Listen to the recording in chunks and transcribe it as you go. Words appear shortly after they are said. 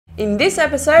In this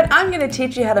episode, I'm going to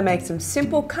teach you how to make some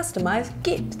simple customized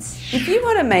gifts. If you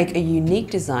want to make a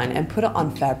unique design and put it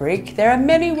on fabric, there are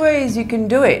many ways you can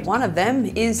do it. One of them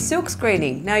is silk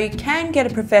screening. Now you can get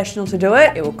a professional to do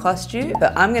it. It will cost you,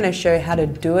 but I'm going to show you how to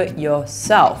do it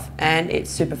yourself, and it's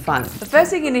super fun. The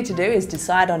first thing you need to do is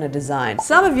decide on a design.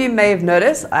 Some of you may have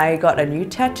noticed I got a new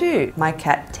tattoo, my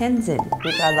cat Tenzin,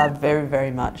 which I love very, very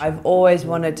much. I've always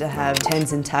wanted to have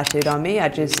Tenzin tattooed on me.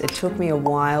 It took me a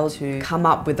while to come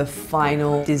up with a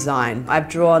final design. I've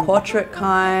drawn portrait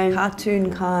kind,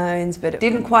 cartoon kinds, but it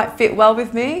didn't quite fit well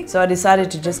with me. So I decided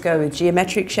to just go with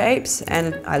geometric shapes,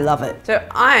 and I love it. So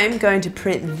I'm going to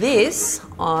print this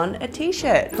on a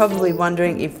t-shirt. Probably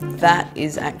wondering if that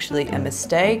is actually a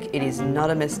mistake. It is not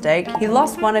a mistake. He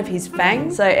lost one of his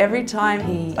fangs, so every time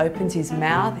he opens his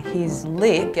mouth, his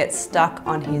lip gets stuck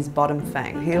on his bottom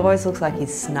fang. He always looks like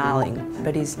he's snarling,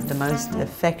 but he's the most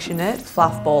affectionate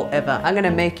fluff ball ever. I'm gonna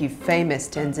make you famous,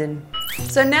 Tenzin.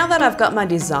 So now that I've got my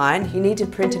design, you need to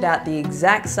print it out the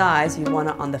exact size you want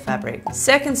it on the fabric.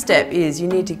 Second step is you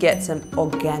need to get some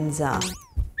organza.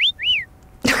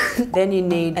 Then you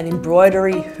need an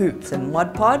embroidery hoop, some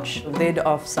Mod Podge, lid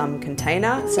of some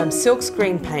container, some silk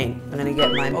screen paint. I'm gonna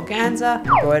get my organza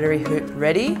embroidery hoop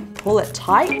ready. Pull it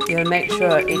tight. You're gonna make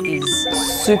sure it is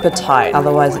super tight,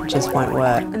 otherwise it just won't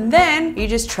work. And then you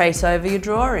just trace over your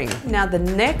drawing. Now the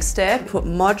next step, put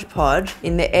Mod Podge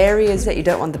in the areas that you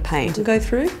don't want the paint to go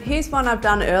through. Here's one I've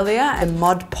done earlier, and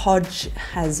Mod Podge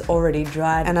has already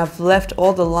dried, and I've left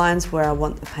all the lines where I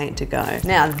want the paint to go.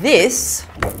 Now this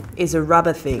is a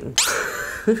rubber thing.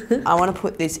 I want to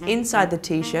put this inside the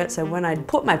t-shirt so when I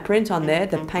put my print on there,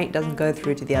 the paint doesn't go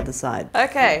through to the other side.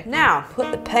 Okay, now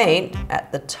put the paint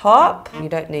at the top. You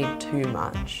don't need too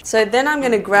much. So then I'm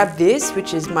going to grab this,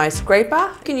 which is my scraper.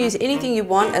 You can use anything you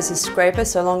want as a scraper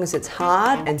so long as it's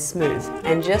hard and smooth.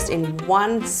 And just in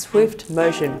one swift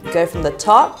motion, go from the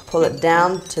top, pull it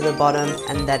down to the bottom,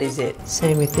 and that is it.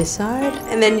 Same with this side.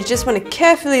 And then you just want to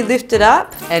carefully lift it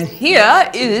up. And here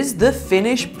is the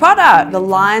finished product. The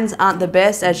lines aren't the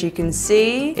best. As you can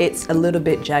see, it's a little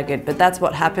bit jagged, but that's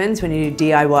what happens when you do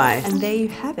DIY. And there you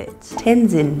have it.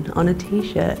 Tenzin on a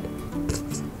t-shirt.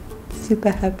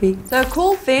 Super happy. So a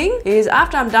cool thing is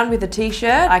after I'm done with the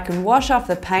t-shirt, I can wash off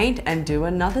the paint and do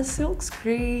another silk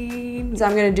screen. So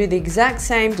I'm going to do the exact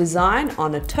same design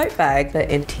on a tote bag, but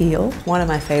in teal, one of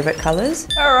my favorite colors.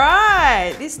 All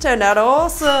right, this turned out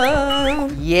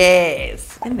awesome. Yes.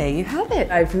 And there you have it.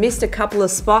 I've missed a couple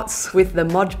of spots with the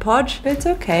Mod Podge, but it's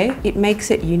okay. It makes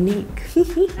it unique.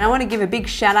 And I want to give a big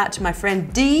shout out to my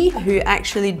friend Dee, who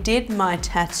actually did my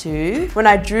tattoo. When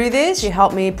I drew this, she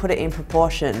helped me put it in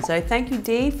proportion. So thank you,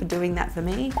 Dee, for doing that for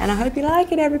me. And I hope you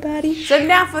like it, everybody. So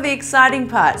now for the exciting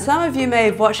part. Some of you may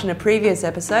have watched in a previous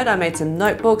episode, I made some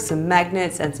notebooks, some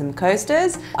magnets, and some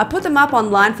coasters. I put them up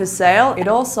online for sale. It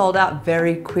all sold out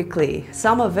very quickly.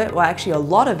 Some of it, well actually a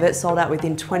lot of it, sold out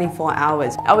within 24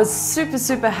 hours. I was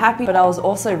super happy, but I was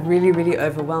also really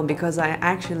overwhelmed because I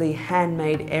actually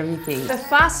handmade everything. The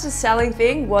fastest selling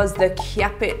thing was the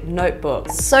Kyapit notebook.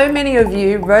 So many of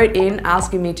you wrote in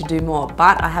asking me to do more,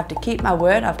 but I have to keep my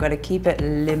word. I've got to keep it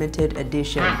limited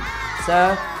edition.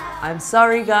 So I'm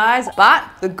sorry guys, but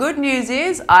the good news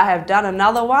is I have done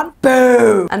another one.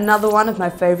 Boom! Another one of my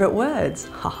favorite words.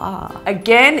 Haha.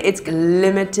 Again, it's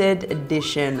limited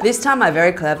edition. This time I'm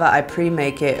very clever. I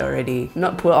pre-make it already.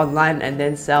 Not put online and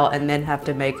then sell and then have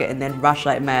to make it and then rush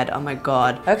like mad. Oh my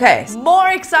god. Okay, more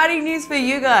exciting news for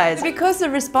you guys. Because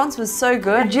the response was so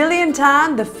good, Jillian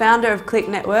Tan, the founder of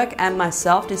Clicknetwork, and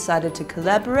myself decided to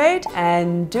collaborate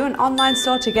and do an online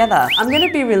store together. I'm going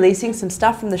to be releasing some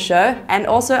stuff from the show and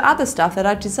also other stuff that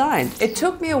I've designed. It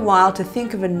took me a while to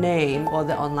think of a name for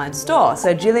the online store.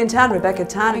 So Jillian Tan, Rebecca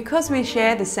Tan, because we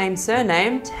share the same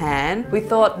surname, Tan, we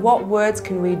thought what words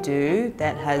can we do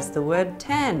that has the word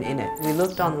tan in it? We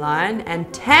looked online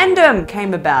and tandem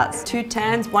came about. Two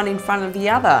tans, one in front of the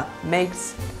other.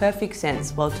 Makes perfect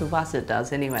sense. Well, to us it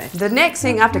does anyway. The next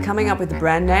thing after coming up with the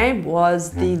brand name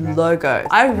was the logo.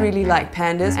 I really like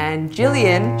pandas, and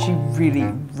Jillian, she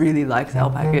really likes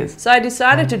alpacas. So I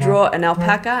decided to draw an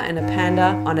alpaca and a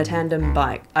panda on a tandem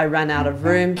bike. I ran out of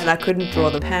room and I couldn't draw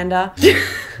the panda.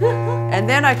 And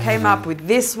then I came up with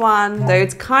this one. So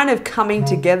it's kind of coming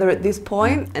together at this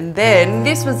point. And then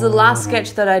this was the last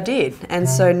sketch that I did. And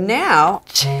so now,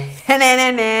 this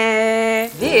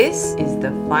is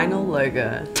the final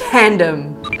logo.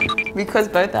 Tandem. Because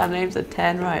both our names are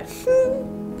Tan, right?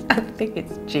 I think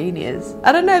it's genius.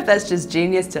 I don't know if that's just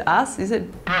genius to us, is it?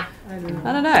 I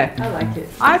don't know. I like it.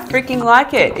 I freaking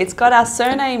like it. It's got our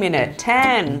surname in it.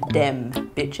 Tandem,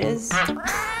 bitches.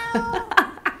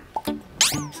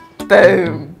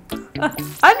 Boom.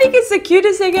 I think it's the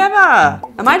cutest thing ever.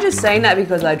 Am I just saying that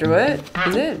because I drew it?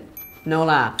 Is it? No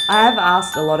lah. I have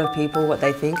asked a lot of people what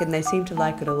they think and they seem to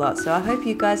like it a lot. So I hope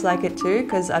you guys like it too,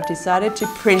 because I've decided to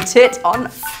print it on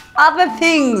other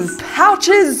things.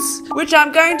 Pouches, which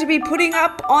I'm going to be putting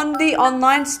up on the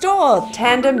online store,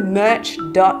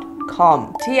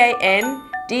 tandemmerch.com.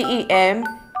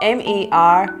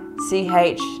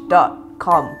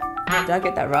 TANDEMMERCH.com. Did I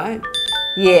get that right?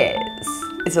 Yes.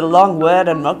 It's a long word,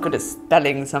 I'm not good at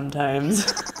spelling sometimes.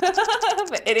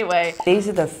 But anyway, these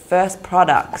are the first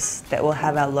products that will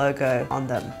have our logo on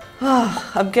them.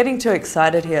 Oh, I'm getting too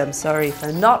excited here, I'm sorry. So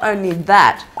not only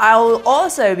that, I will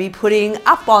also be putting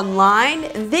up online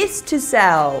this to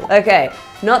sell. Okay,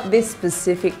 not this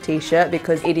specific t-shirt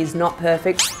because it is not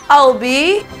perfect. I'll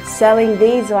be selling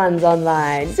these ones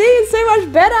online. See, it's so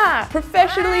much better.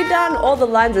 Professionally done. All the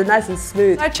lines are nice and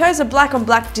smooth. I chose a black on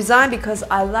black design because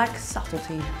I like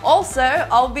subtlety. Also,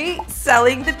 I'll be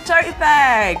selling the tote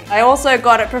bag. I also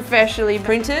got it professionally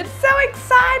printed. So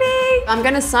exciting. I'm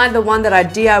gonna sign the one that I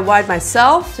DIY'd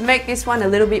myself to make this one a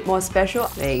little bit more special.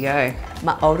 There you go,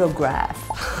 my autograph.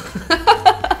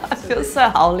 I feel so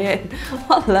holy.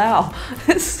 Wow,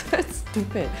 it's so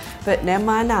stupid. But never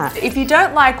mind that. If you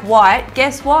don't like white,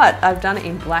 guess what? I've done it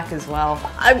in black as well.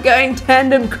 I'm going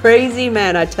tandem crazy,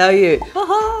 man, I tell you.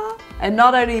 And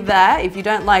not only that, if you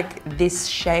don't like this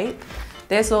shape,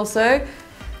 there's also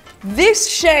this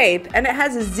shape, and it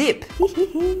has a zip.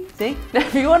 See? Now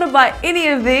if you want to buy any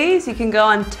of these, you can go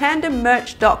on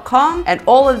tandemmerch.com and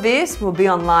all of this will be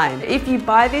online. If you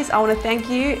buy this, I want to thank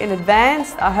you in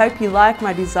advance. I hope you like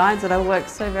my designs that I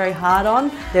worked so very hard on.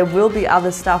 There will be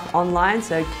other stuff online,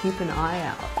 so keep an eye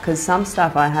out, because some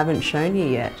stuff I haven't shown you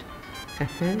yet.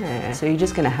 So you're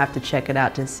just going to have to check it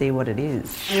out to see what it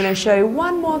is. I'm going to show you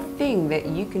one more thing that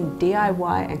you can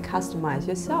DIY and customize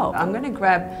yourself. I'm going to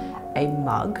grab a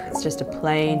mug. It's just a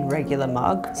plain regular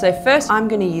mug. So first I'm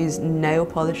going to use nail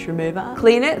polish remover.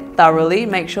 Clean it thoroughly,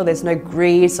 make sure there's no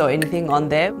grease or anything on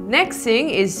there. Next thing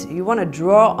is you want to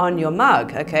draw on your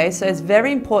mug, okay? So it's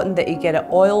very important that you get an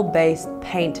oil-based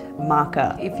paint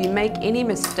marker. If you make any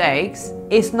mistakes,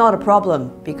 it's not a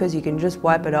problem because you can just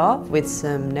wipe it off with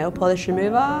some nail polish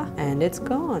remover and it's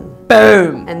gone.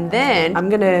 Boom! And then I'm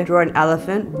gonna draw an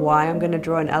elephant. Why I'm gonna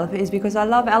draw an elephant is because I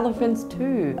love elephants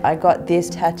too. I got this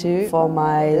tattoo for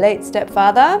my late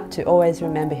stepfather to always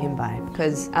remember him by,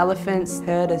 because elephants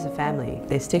herd as a family.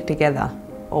 They stick together,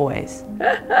 always.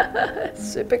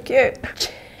 Super cute.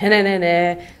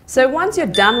 So once you're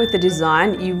done with the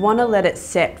design, you want to let it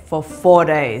set for 4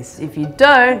 days. If you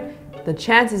don't, the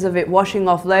chances of it washing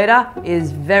off later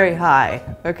is very high,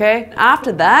 okay?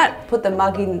 After that, put the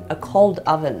mug in a cold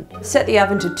oven. Set the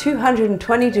oven to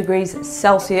 220 degrees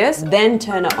Celsius, then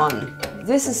turn it on.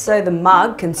 This is so the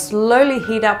mug can slowly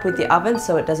heat up with the oven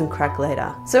so it doesn't crack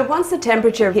later. So once the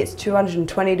temperature hits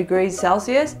 220 degrees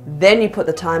Celsius, then you put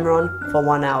the timer on for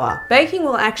 1 hour. Baking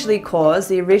will actually cause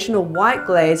the original white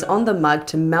glaze on the mug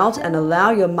to melt and allow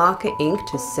your marker ink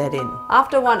to set in.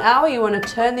 After 1 hour, you want to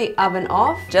turn the oven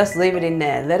off. Just leave it in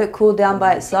there. Let it cool down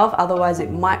by itself, otherwise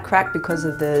it might crack because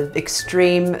of the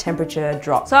extreme temperature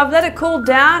drop. So I've let it cool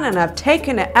down and I've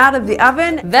taken it out of the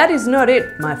oven. That is not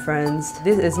it, my friends.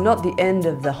 This is not the end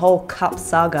of the whole cup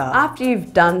saga. After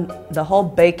you've done the whole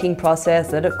baking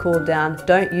process, let it cool down,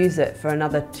 don't use it for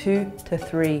another 2 to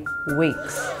 3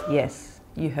 weeks. Yes,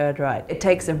 you heard right. It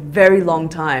takes a very long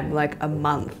time, like a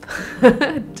month,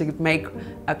 to make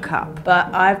a cup.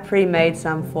 But I've pre-made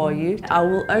some for you. I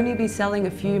will only be selling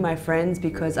a few, my friends,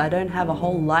 because I don't have a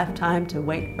whole lifetime to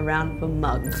wait around for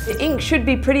mugs. The ink should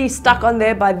be pretty stuck on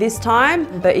there by this time,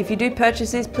 but if you do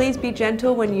purchase this, please be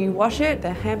gentle when you wash it.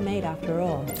 They're handmade after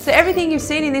all. So everything you've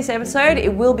seen in this episode,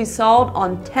 it will be sold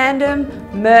on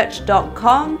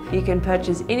tandemmerch.com. You can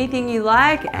purchase anything you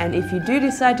like, and if you do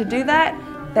decide to do that,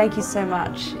 thank you so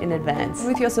much in advance.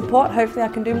 With your support, hopefully I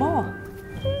can do more.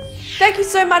 Thank you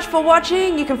so much for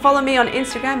watching. You can follow me on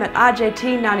Instagram at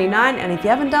RJT99, and if you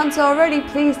haven't done so already,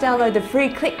 please download the free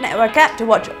Clicknetwork app to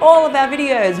watch all of our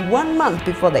videos 1 month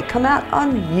before they come out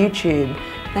on YouTube.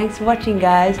 Thanks for watching,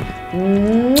 guys.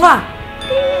 Mwah!